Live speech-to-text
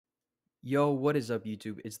Yo, what is up,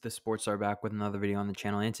 YouTube? It's the Sports Star back with another video on the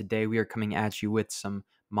channel, and today we are coming at you with some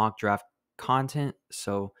mock draft content.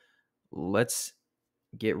 So let's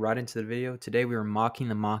get right into the video. Today we are mocking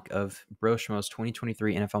the mock of Bro Schmo's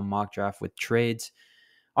 2023 NFL mock draft with trades.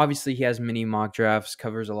 Obviously, he has many mock drafts,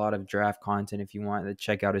 covers a lot of draft content. If you want to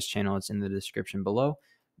check out his channel, it's in the description below.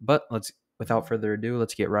 But without further ado,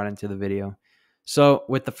 let's get right into the video. So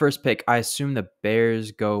with the first pick, I assume the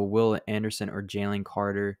Bears go Will Anderson or Jalen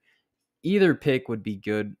Carter. Either pick would be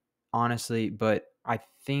good, honestly, but I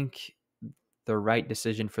think the right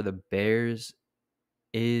decision for the Bears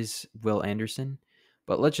is Will Anderson.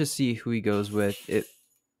 But let's just see who he goes with.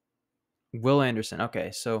 Will Anderson.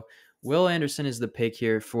 Okay, so Will Anderson is the pick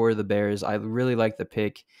here for the Bears. I really like the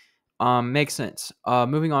pick. Makes sense.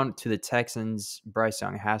 Moving on to the Texans, Bryce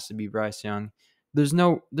Young has to be Bryce Young. There's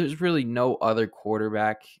really no other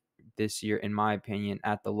quarterback this year, in my opinion,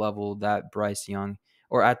 at the level that Bryce Young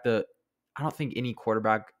or at the. I don't think any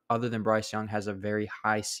quarterback other than Bryce Young has a very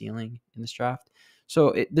high ceiling in this draft.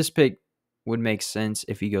 So this pick would make sense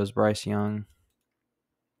if he goes Bryce Young,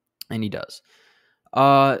 and he does.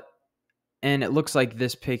 Uh, and it looks like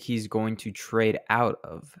this pick he's going to trade out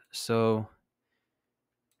of. So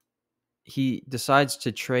he decides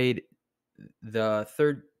to trade the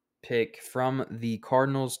third pick from the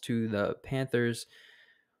Cardinals to the Panthers.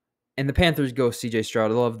 And the Panthers go CJ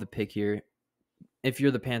Stroud. I love the pick here. If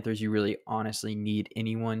you're the Panthers, you really honestly need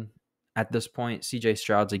anyone at this point. CJ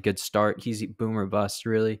Stroud's a good start. He's boom or bust,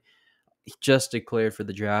 really. He just declared for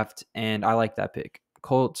the draft, and I like that pick.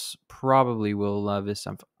 Colts probably Will Levis.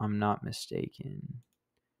 I'm not mistaken.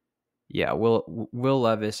 Yeah, Will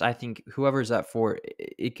Levis. I think whoever's at four,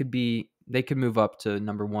 it could be they could move up to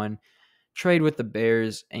number one, trade with the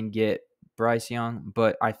Bears and get Bryce Young,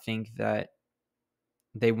 but I think that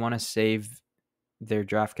they want to save their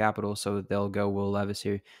draft capital, so they'll go Will Levis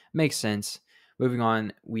here. Makes sense. Moving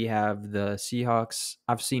on, we have the Seahawks.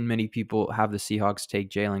 I've seen many people have the Seahawks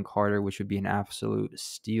take Jalen Carter, which would be an absolute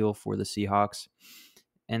steal for the Seahawks,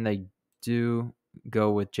 and they do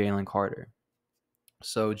go with Jalen Carter.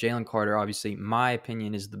 So Jalen Carter, obviously, my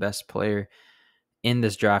opinion, is the best player in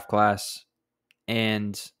this draft class.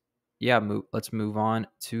 And yeah, let's move on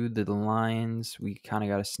to the Lions. We kind of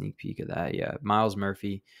got a sneak peek of that. Yeah, Miles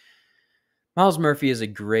Murphy. Miles Murphy is a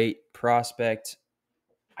great prospect.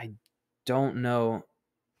 I don't know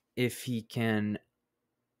if he can.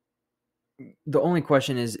 The only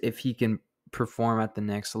question is if he can perform at the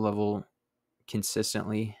next level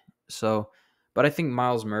consistently. So, but I think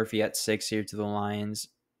Miles Murphy at 6 here to the Lions.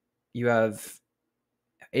 You have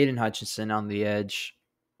Aiden Hutchinson on the edge,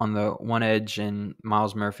 on the one edge, and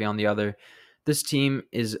Miles Murphy on the other. This team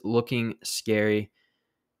is looking scary.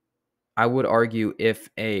 I would argue if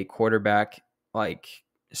a quarterback like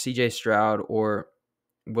CJ Stroud or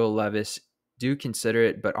Will Levis do consider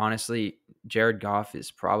it, but honestly, Jared Goff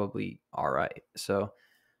is probably all right. So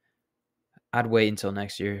I'd wait until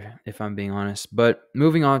next year, if I'm being honest. But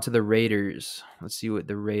moving on to the Raiders, let's see what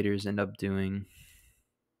the Raiders end up doing.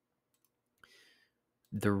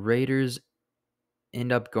 The Raiders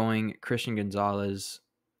end up going Christian Gonzalez.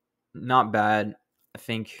 Not bad. I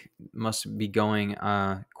think must be going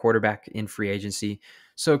quarterback in free agency.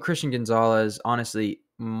 So Christian Gonzalez, honestly,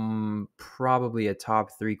 probably a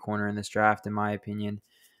top 3 corner in this draft, in my opinion.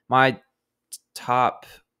 My top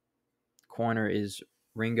corner is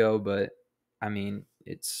Ringo, but I mean,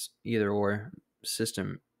 it's either or,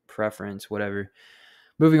 system preference, whatever.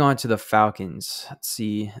 Moving on to the Falcons. Let's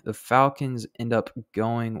see. The Falcons end up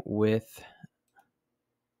going with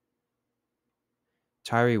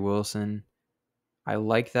Tyree Wilson. I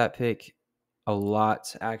like that pick a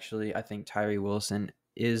lot, actually. I think Tyree Wilson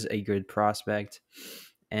is a good prospect,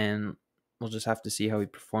 and we'll just have to see how he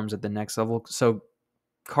performs at the next level. So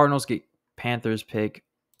Cardinals get Panthers pick,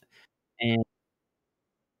 and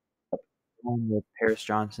going with Paris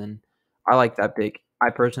Johnson. I like that pick.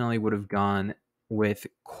 I personally would have gone with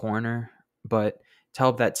corner, but to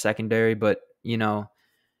help that secondary. But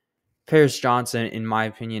Paris Johnson, in my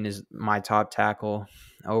opinion, is my top tackle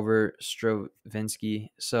over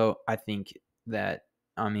Stravinsky. So I think that,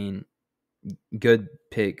 I mean, good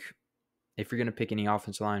pick. If you're going to pick any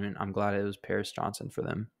offensive lineman, I'm glad it was Paris Johnson for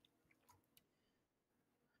them.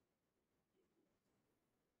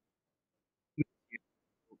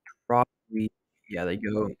 Probably, yeah, they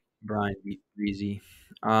go Brian Breezy.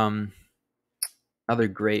 Um, Other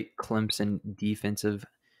great Clemson defensive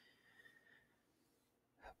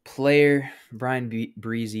player, Brian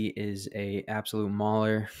Breezy, is a absolute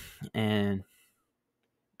mauler, and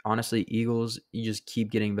honestly, Eagles, you just keep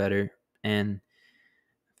getting better, and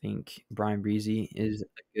I think Brian Breezy is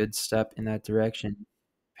a good step in that direction.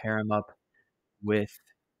 pair him up with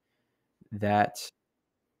that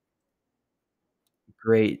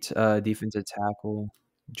great, defensive tackle,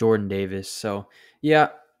 Jordan Davis. So, yeah,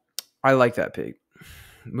 I like that pick.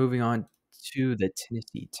 Moving on to the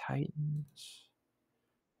Tennessee Titans.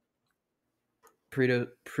 Peter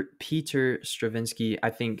Stravinsky, I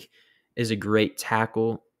think, is a great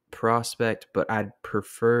tackle prospect, but I'd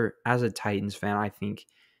prefer, as a Titans fan, I think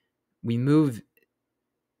we move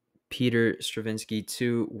Peter Stravinsky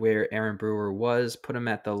to where Aaron Brewer was, put him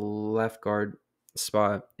at the left guard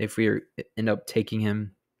spot if end up taking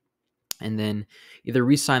him, and then either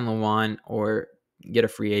re-sign Lawan or get a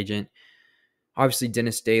free agent. Obviously,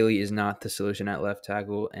 Dennis Daly is not the solution at left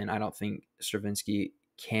tackle, and I don't think Stravinsky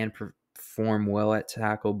can perform well at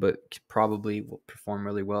tackle, but probably will perform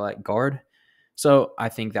really well at guard. So I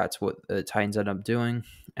think that's what the Titans end up doing,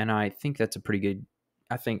 and I think that's a pretty good.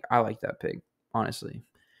 I think I like that pick, honestly.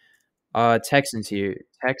 Texans here.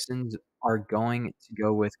 Texans are going to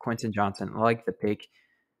go with Quentin Johnson. I like the pick.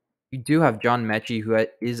 You do have John Mechie, who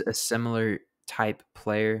is a similar type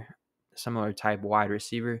player, similar type wide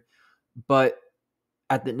receiver, but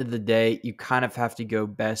at the end of the day, you kind of have to go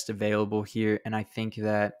best available here, and I think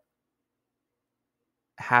that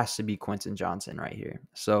has to be Quentin Johnson right here.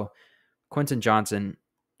 So Quentin Johnson,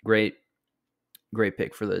 great, great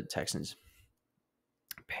pick for the Texans.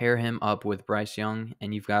 Pair him up with Bryce Young,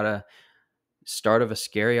 and you've got a start of a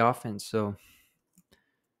scary offense. So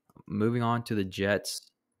moving on to the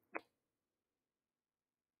Jets.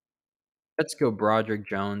 Let's go Broderick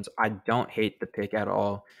Jones. I don't hate the pick at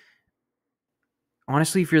all.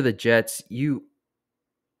 Honestly, if you're the Jets, you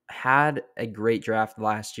had a great draft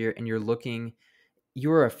last year, and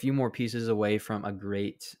you're a few more pieces away from a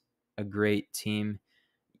great team.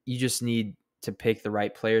 You just need to pick the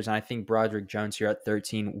right players, and I think Broderick Jones here at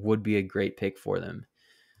 13 would be a great pick for them.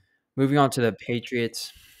 Moving on to the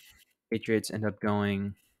Patriots. Patriots end up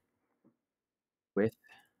going with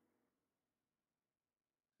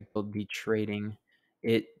they'll be trading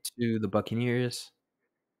it to the Buccaneers.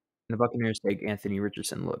 And the Buccaneers take Anthony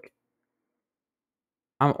Richardson. Look,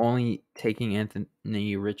 I'm only taking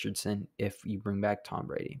Anthony Richardson if you bring back Tom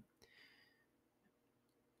Brady.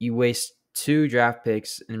 You waste 2 draft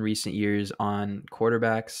picks in recent years on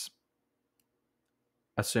quarterbacks,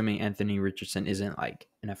 assuming Anthony Richardson isn't like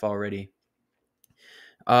NFL ready.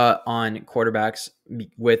 On quarterbacks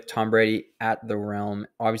with Tom Brady at the realm.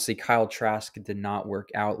 Obviously, Kyle Trask did not work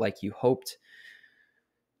out like you hoped.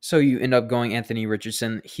 So you end up going Anthony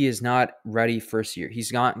Richardson. He is not ready first year.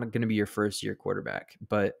 He's not going to be your first year quarterback,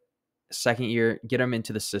 but second year, get him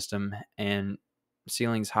into the system, and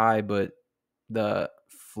ceiling's high, but the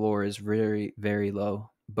floor is very, very low.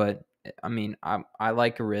 But I mean, I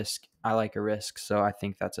like a risk. I like a risk, so I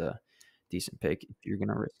think that's a decent pick if you're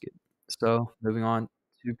gonna risk it. So moving on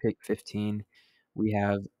to pick 15, we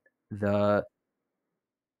have the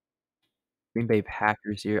Green Bay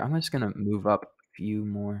Packers here. I'm just gonna move up a few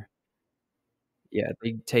more. Yeah,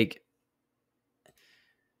 they take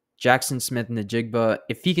Jackson Smith and the Jigba.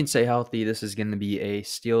 If he can stay healthy, this is gonna be a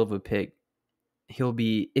steal of a pick.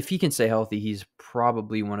 If he can stay healthy, he's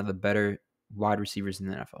probably one of the better wide receivers in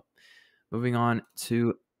the NFL. Moving on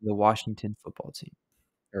to the Washington football team,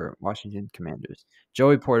 or Washington Commanders.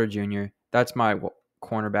 Joey Porter Jr., that's my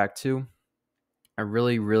cornerback too. I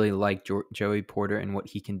really, really like Joey Porter and what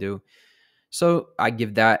he can do. So I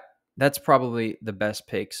give that's probably the best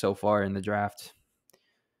pick so far in the draft.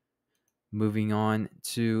 Moving on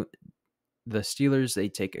to the Steelers, they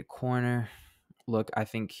take a corner. Look, I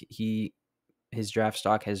think his draft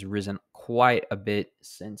stock has risen quite a bit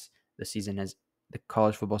since the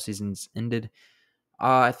college football season's ended.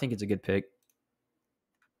 I think it's a good pick.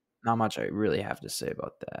 Not much I really have to say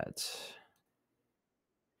about that.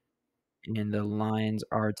 And the Lions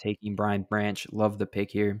are taking Brian Branch. Love the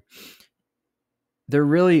pick here. They're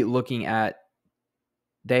really looking at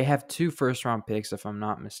they have 2 first-round picks, if I'm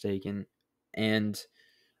not mistaken. And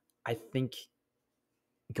I think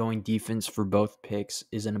going defense for both picks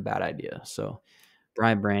isn't a bad idea. So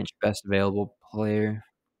Brian Branch, best available player.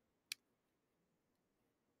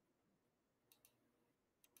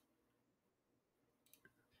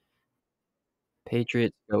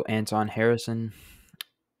 Patriots go Anton Harrison.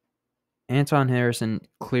 Anton Harrison,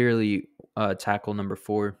 clearly tackle number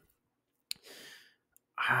 4.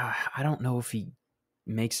 I don't know if he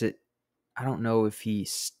makes it. I don't know if he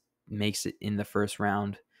makes it in the first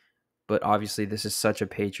round, but obviously this is such a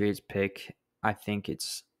Patriots pick. I think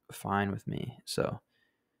it's fine with me. So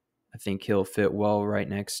I think he'll fit well right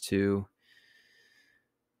next to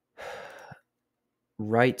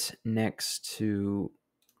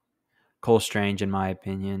Cole Strange, in my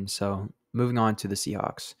opinion. So moving on to the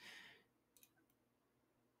Seahawks.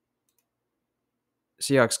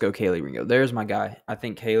 Seahawks go Kelee Ringo. There's my guy. I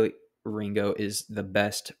think Kelee Ringo is the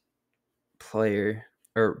best player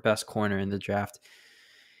or best corner in the draft.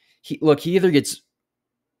 He's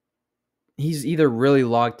either really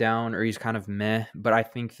locked down or he's kind of meh, but I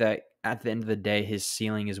think that at the end of the day, his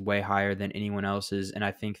ceiling is way higher than anyone else's, and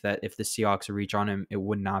I think that if the Seahawks reach on him, it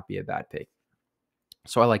would not be a bad pick.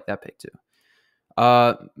 So I like that pick too.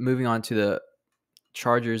 Moving on to the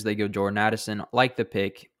Chargers, they go Jordan Addison. Like the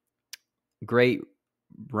pick. Great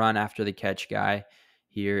run after the catch guy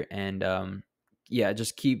here. And yeah,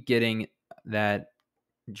 just keep getting that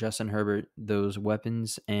Justin Herbert those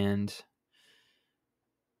weapons. And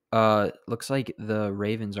looks like the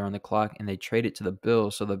Ravens are on the clock and they trade it to the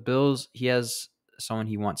Bills. So the Bills, he has someone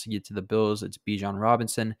he wants to get to the Bills. It's Bijan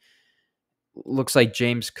Robinson. Looks like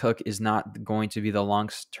James Cook is not going to be the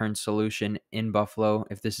long-term solution in Buffalo.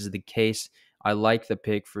 If this is the case, I like the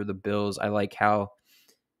pick for the Bills. I like how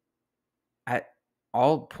at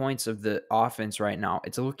all points of the offense right now,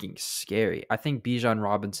 it's looking scary. I think Bijan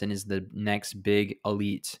Robinson is the next big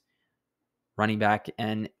elite running back,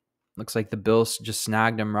 and looks like the Bills just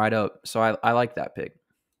snagged him right up. So I like that pick.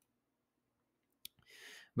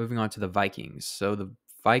 Moving on to the Vikings. So the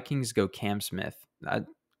Vikings go Cam Smith.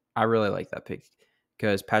 I really like that pick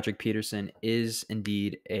because Patrick Peterson is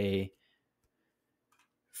indeed a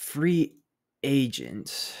free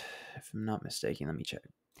agent, if I'm not mistaken. Let me check.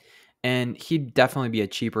 And he'd definitely be a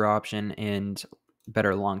cheaper option and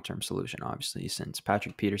better long-term solution, obviously, since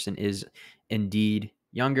Patrick Peterson is indeed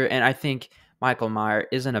younger. And I think Michael Mayer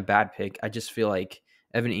isn't a bad pick. I just feel like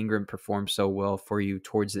Evan Ingram performed so well for you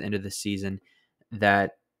towards the end of the season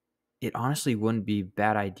that it honestly wouldn't be a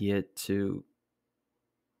bad idea to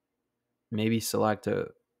maybe select a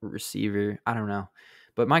receiver. I don't know.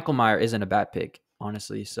 But Michael Mayer isn't a bad pick,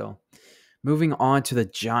 honestly. So moving on to the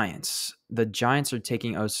Giants. The Giants are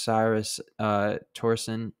taking Osiris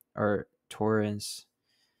Torrens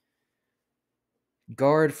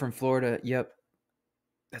guard from Florida. Yep.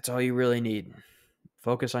 That's all you really need.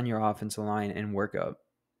 Focus on your offensive line and work up.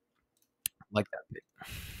 Like that pick.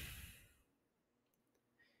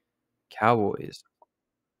 Cowboys.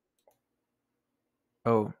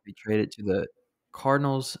 Oh, they traded to the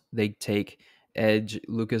Cardinals. They take edge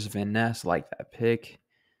Lucas Van Ness. Like that pick.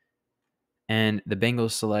 And the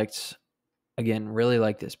Bengals select, again, really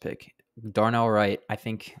like this pick. Darnell Wright. I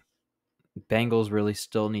think Bengals really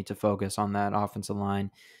still need to focus on that offensive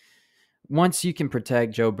line. Once you can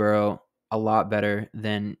protect Joe Burrow a lot better,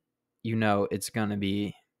 then it's going to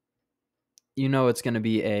be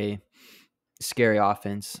a scary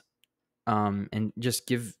offense. And just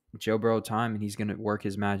give Joe Burrow time and he's going to work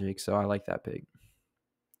his magic. So I like that pick.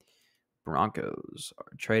 Broncos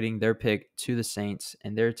are trading their pick to the Saints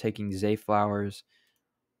and they're taking Zay Flowers,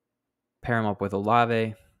 pair him up with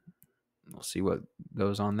Olave. We'll see what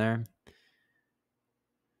goes on there.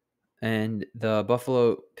 And the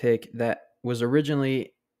Buffalo pick that was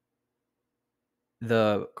originally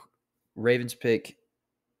the Ravens pick,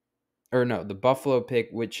 the Buffalo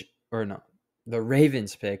pick, the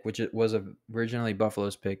Ravens pick, which it was originally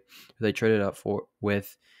Buffalo's pick, they traded up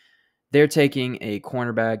with. They're taking a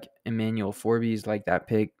cornerback, Emmanuel Forbes, like that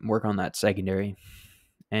pick, work on that secondary.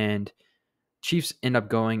 And Chiefs end up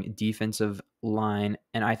going defensive line,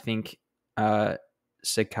 and I think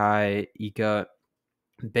Sakai Ika,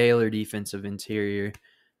 Baylor defensive interior,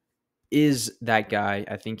 is that guy.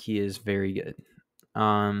 I think he is very good.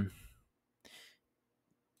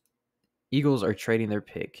 Eagles are trading their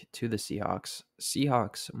pick to the Seahawks.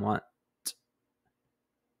 Seahawks want,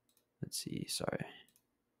 let's see, sorry.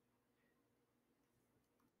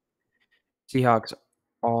 Seahawks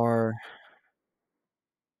are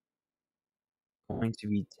going to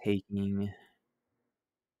be taking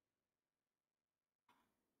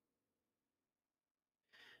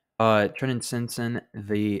Trenton Simpson,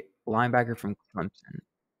 the linebacker from Clemson.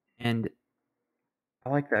 And I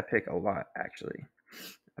like that pick a lot, actually.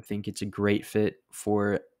 I think it's a great fit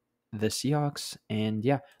for the Seahawks. And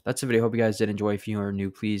yeah, that's the video. Hope you guys did enjoy. If you are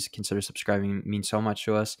new, please consider subscribing. It means so much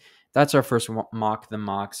to us. That's our first mock the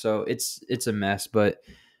mock. So it's a mess. But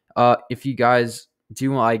if you guys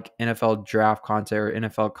do like NFL draft content or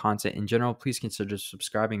NFL content in general, please consider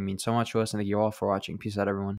subscribing. It means so much to us. And thank you all for watching. Peace out, everyone.